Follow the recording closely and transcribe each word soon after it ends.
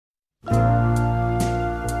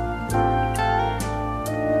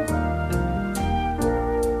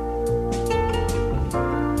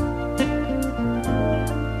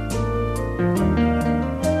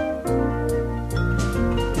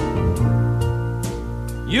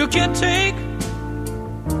You can take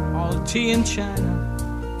all the tea in China,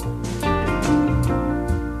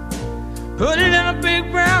 put it in a big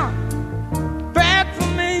brown bag for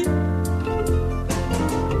me,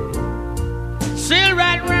 sail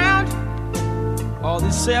right round all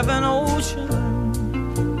the 7 oceans,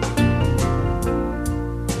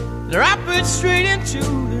 drop it straight into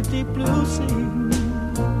the deep blue sea.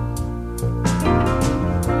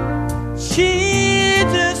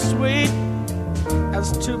 She's as sweet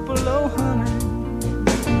as Tupelo honey.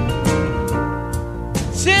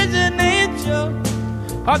 She's an angel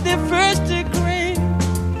of the first degree.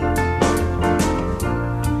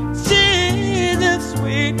 She's as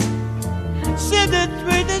sweet, she's as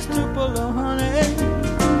sweet as Tupelo honey.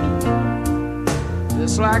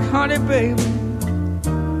 Just like honey, baby,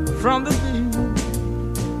 from the bee.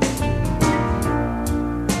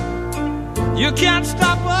 You can't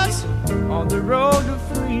stop us on the road to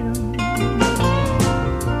freedom.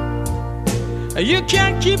 You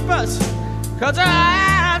can't keep us, 'cause our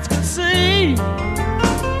eyes can see.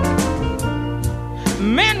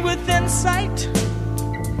 Men within sight,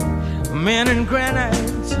 men in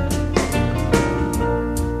granite,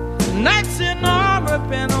 knights in armor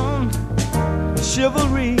bent on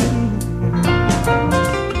chivalry.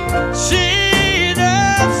 She's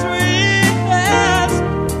as sweet as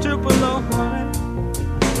Tupelo honey.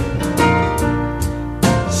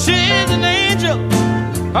 She's an angel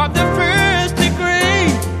of the first degree.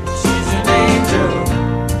 She's an angel.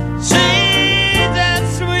 She's as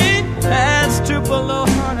sweet as Tupelo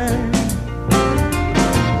honey.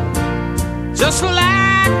 Just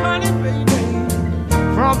like honey, baby,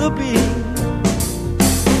 from the bee.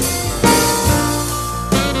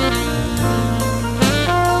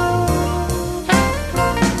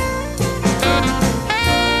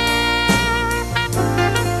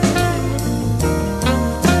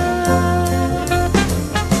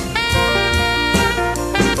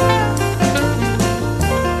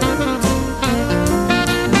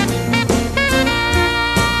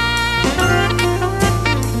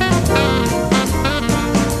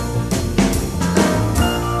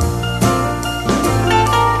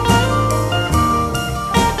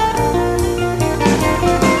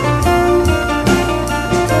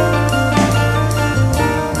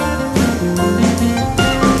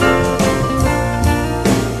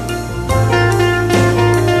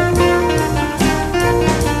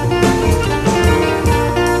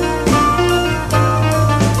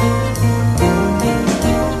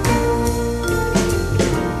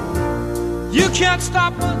 You can't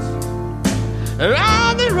stop us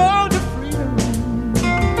on the road to freedom.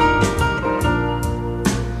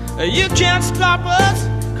 You can't stop us,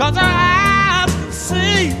 'cause our eyes can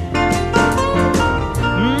see.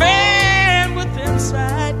 Men with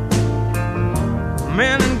insight,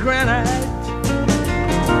 men in granite,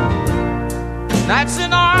 knights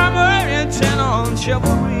in armor intent on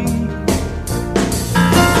chivalry.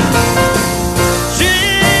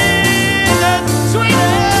 She's the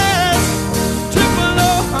sweetest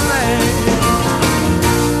Tupelo honey.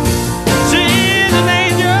 She's an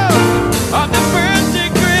angel of the first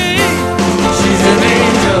degree. She's an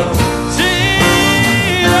angel.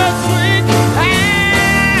 She's as sweet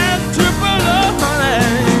as Tupelo honey.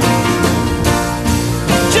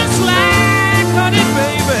 Just like honey,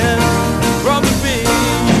 baby, from the bee.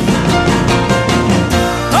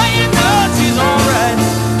 Oh, you know she's alright.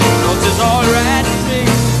 No, she's alright to me.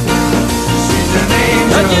 She's an angel.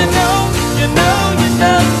 Oh, you know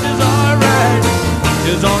she's alright.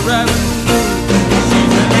 She's alright with me.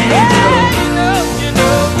 She's an angel.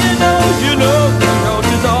 You know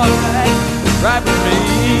she's alright, right with me.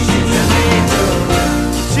 She's an angel.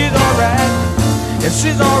 She's alright, and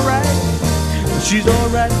she's alright. She's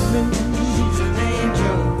alright with me. She's an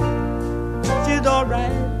angel. She's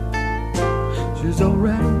alright. She's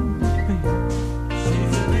alright with me.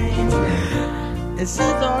 She's an angel. And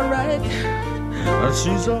she's alright.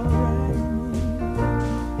 She's alright.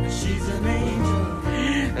 She's an angel.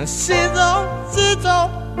 And she's alright. She's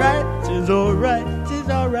alright. She's alright. She's alright. She's alright. She's alright. She's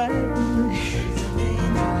alright.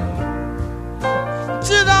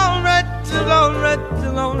 She's alright.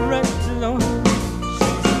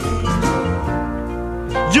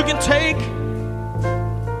 You can take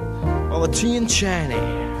all the tea and China,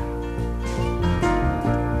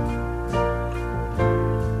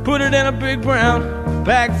 put it in a big brown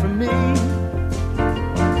bag for me,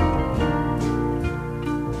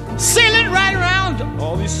 sail it right around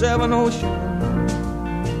all these 7 oceans,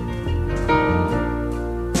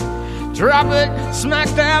 drop it smack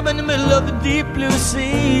dab in the middle of the deep blue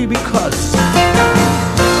sea, because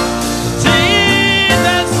she's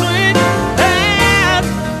that sweet as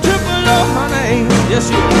Tupelo honey. Yes,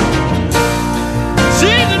 she is.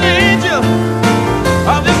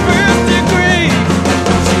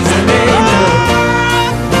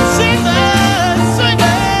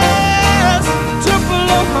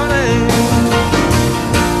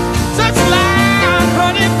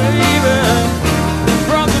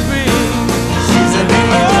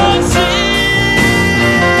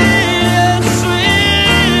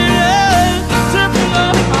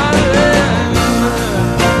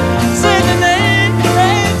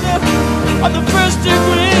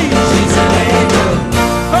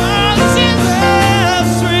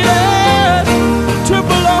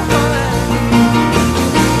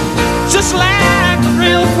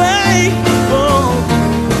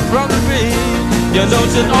 You know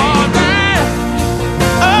she's alright.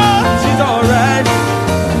 Oh, she's alright.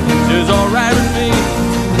 She's alright with me.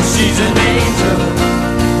 She's an angel.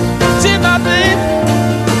 She's my baby.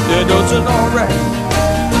 You know she's alright.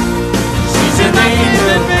 She's an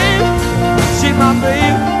angel. She's my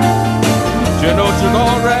baby.